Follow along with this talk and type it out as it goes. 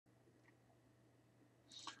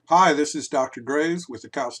Hi, this is Dr. Graves with the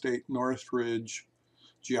Cal State Northridge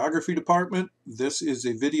Geography Department. This is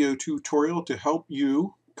a video tutorial to help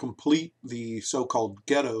you complete the so-called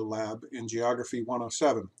Ghetto lab in Geography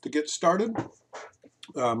 107. To get started,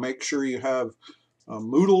 make sure you have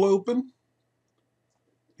Moodle open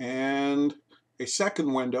and a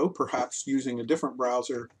second window, perhaps using a different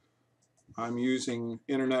browser. I'm using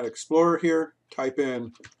Internet Explorer here. Type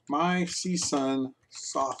in My CSUN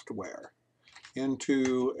Software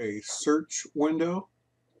into a search window.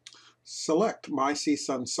 Select My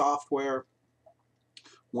CSUN Software.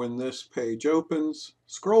 When this page opens,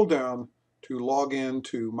 scroll down to log in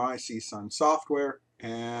to My CSUN Software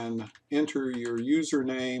and enter your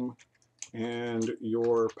username and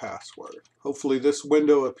your password. Hopefully this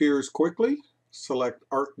window appears quickly. Select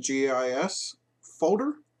ArcGIS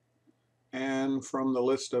folder, and from the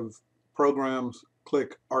list of programs,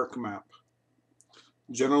 click ArcMap.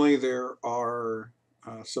 Generally there are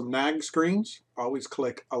some nag screens. Always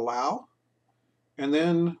click Allow. And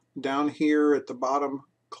then down here at the bottom,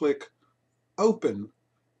 click Open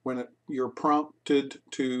when you're prompted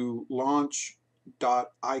to launch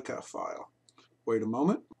 .ica file. Wait a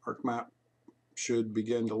moment, ArcMap should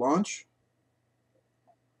begin to launch.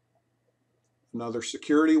 Another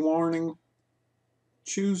security warning.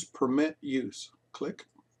 Choose Permit Use. Click,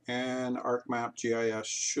 and ArcMap GIS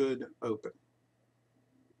should open.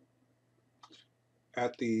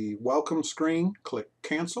 At the welcome screen, click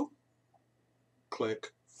Cancel.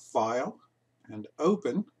 Click File and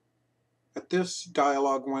Open. At this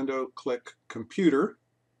dialog window, click Computer.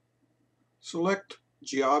 Select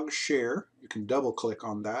Geog Share. You can double click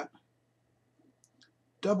on that.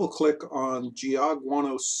 Double click on Geog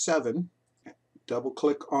 107. Double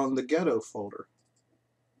click on the Ghetto folder.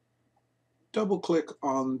 Double click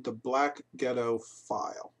on the black Ghetto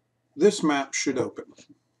file. This map should open.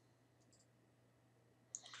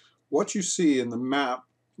 What you see in the map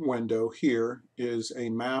window here is a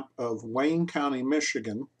map of Wayne County,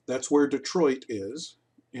 Michigan. That's where Detroit is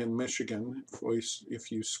in Michigan.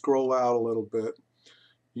 If you scroll out a little bit,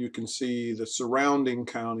 you can see the surrounding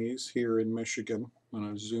counties here in Michigan. I'm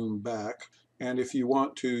going to zoom back. And if you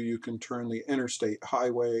want to, you can turn the interstate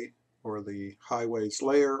highway or the highways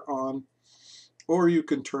layer on, or you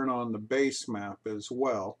can turn on the base map as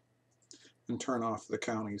well and turn off the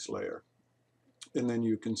counties layer. And then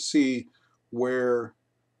you can see where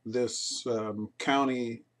this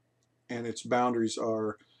county and its boundaries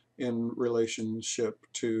are in relationship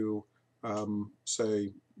to,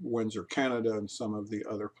 say, Windsor, Canada, and some of the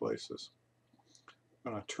other places.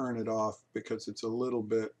 I'm going to turn it off because it's a little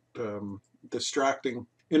bit distracting.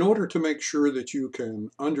 In order to make sure that you can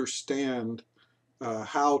understand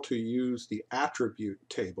how to use the attribute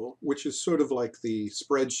table, which is sort of like the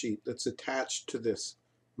spreadsheet that's attached to this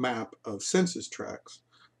map of census tracts,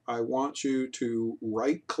 I want you to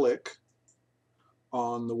right-click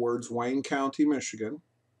on the words Wayne County, Michigan.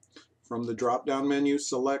 From the drop-down menu,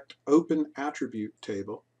 select Open Attribute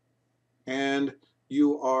Table, and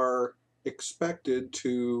you are expected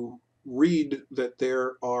to read that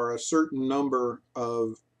there are a certain number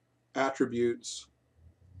of attributes,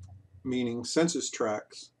 meaning census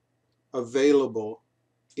tracts, available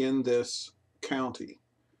in this county.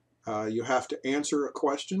 You have to answer a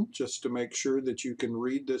question just to make sure that you can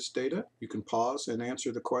read this data. You can pause and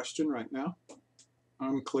answer the question right now.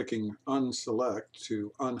 I'm clicking Unselect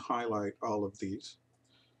to unhighlight all of these.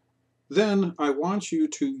 Then I want you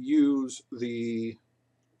to use the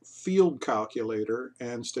field calculator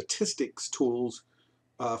and statistics tools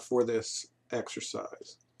for this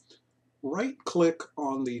exercise. Right-click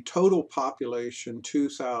on the Total Population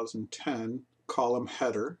 2010 column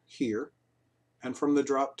header here, and from the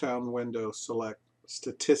drop-down window, select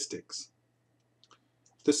Statistics.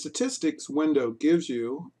 The Statistics window gives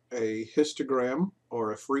you a histogram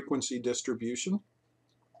or a frequency distribution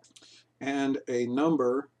and a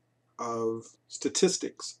number of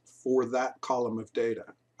statistics for that column of data.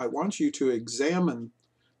 I want you to examine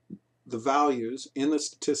the values in the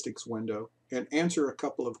statistics window and answer a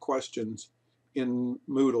couple of questions in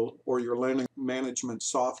Moodle or your learning management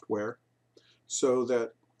software so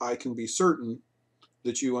that I can be certain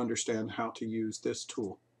that you understand how to use this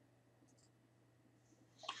tool.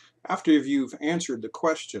 After you've answered the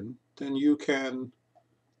question, then you can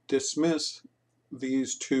dismiss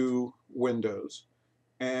these two windows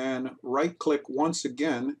and right-click once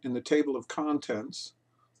again in the table of contents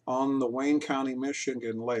on the Wayne County,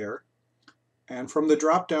 Michigan layer, and from the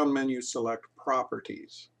drop-down menu select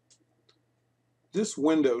Properties. This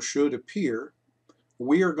window should appear.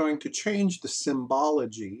 We are going to change the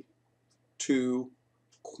symbology to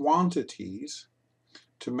quantities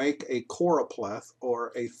to make a choropleth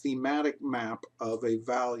or a thematic map of a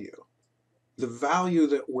value. The value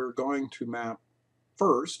that we're going to map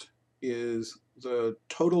first is the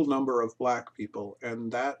total number of black people,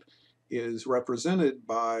 and that is represented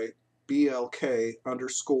by BLK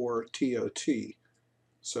underscore TOT,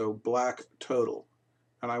 so black total.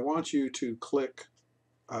 And I want you to click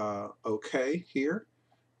OK here,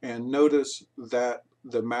 and notice that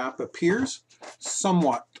the map appears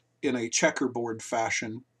somewhat in a checkerboard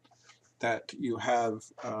fashion, that you have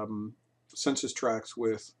census tracts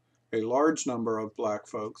with a large number of black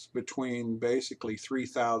folks between basically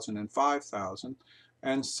 3,000 and 5,000,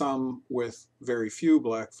 and some with very few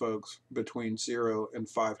black folks between 0 and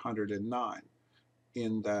 509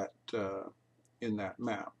 in that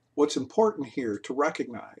map. What's important here to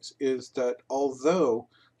recognize is that although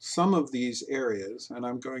some of these areas, and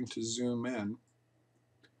I'm going to zoom in,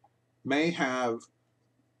 may have,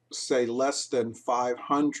 say, less than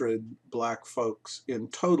 500 black folks in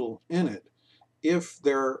total in it, if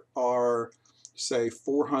there are, say,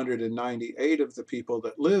 498 of the people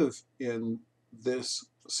that live in this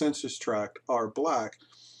census tract are black,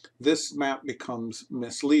 this map becomes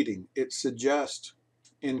misleading. It suggests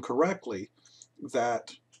incorrectly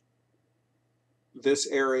that this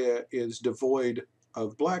area is devoid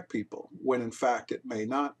of black people, when in fact it may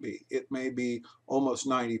not be. It may be almost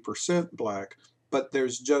 90% black, but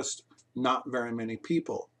there's just not very many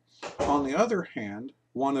people. On the other hand,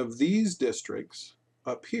 one of these districts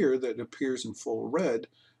up here that appears in full red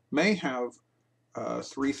may have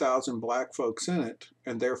 3,000 black folks in it,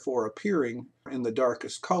 and therefore appearing in the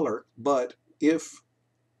darkest color. But if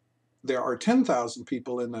there are 10,000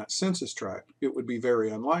 people in that census tract, it would be very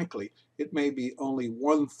unlikely. It may be only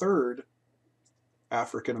 1/3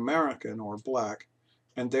 African American or black,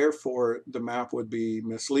 and therefore the map would be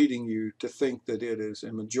misleading you to think that it is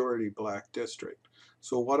a majority black district.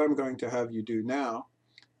 So what I'm going to have you do now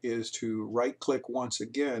is to right-click once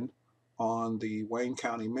again on the Wayne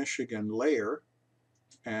County, Michigan layer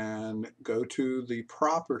and go to the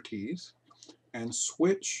properties and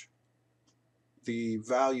switch the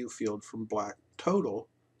value field from black total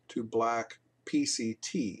to black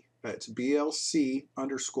PCT. That's BLC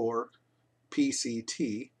underscore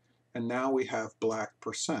PCT, and now we have black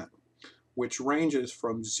percent, which ranges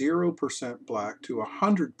from 0% black to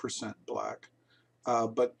 100% black,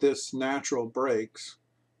 but this natural breaks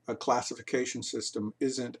a classification system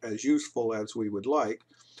isn't as useful as we would like.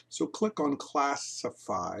 So click on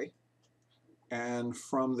Classify, and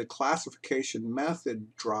from the classification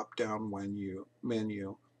method drop-down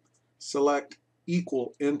menu, select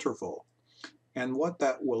equal interval. And what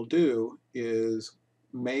that will do is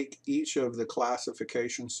make each of the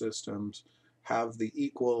classification systems have the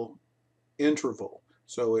equal interval.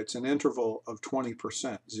 So it's an interval of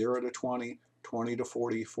 20%, 0 to 20, 20 to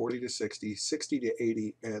 40, 40 to 60, 60 to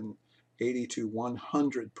 80, and 80 to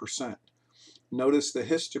 100%. Notice the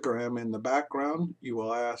histogram in the background. You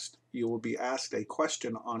will be asked a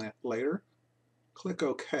question on it later. Click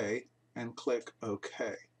OK and click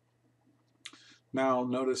OK. Now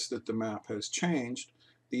notice that the map has changed.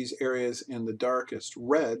 These areas in the darkest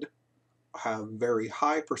red have very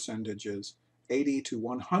high percentages, 80 to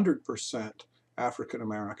 100% African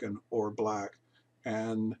American or black,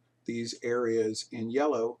 and these areas in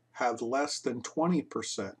yellow have less than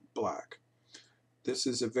 20% black. This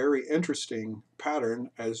is a very interesting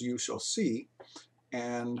pattern, as you shall see,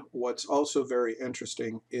 and what's also very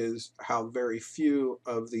interesting is how very few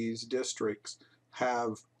of these districts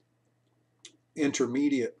have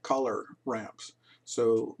intermediate color ramps.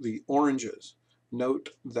 So the oranges,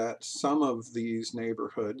 note that some of these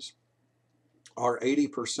neighborhoods are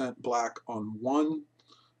 80% black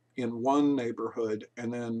in one neighborhood,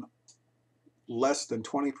 and then less than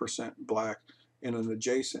 20% black in an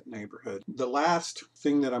adjacent neighborhood. The last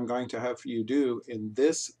thing that I'm going to have you do in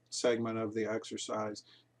this segment of the exercise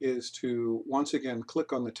is to once again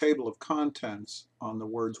click on the table of contents on the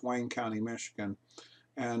words Wayne County, Michigan,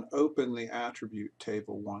 and open the attribute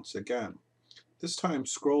table once again. This time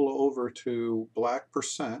scroll over to black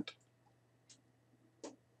percent.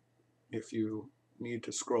 If you need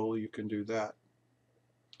to scroll, you can do that.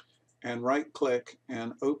 And right click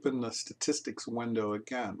and open the statistics window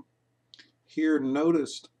again. Here,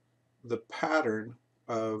 notice the pattern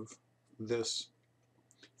of this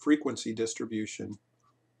frequency distribution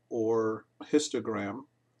or histogram.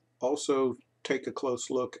 Also take a close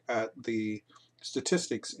look at the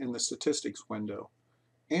statistics in the statistics window.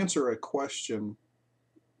 Answer a question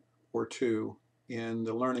or two in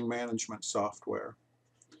the learning management software.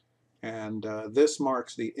 And this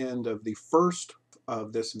marks the end of the first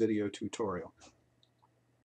of this video tutorial.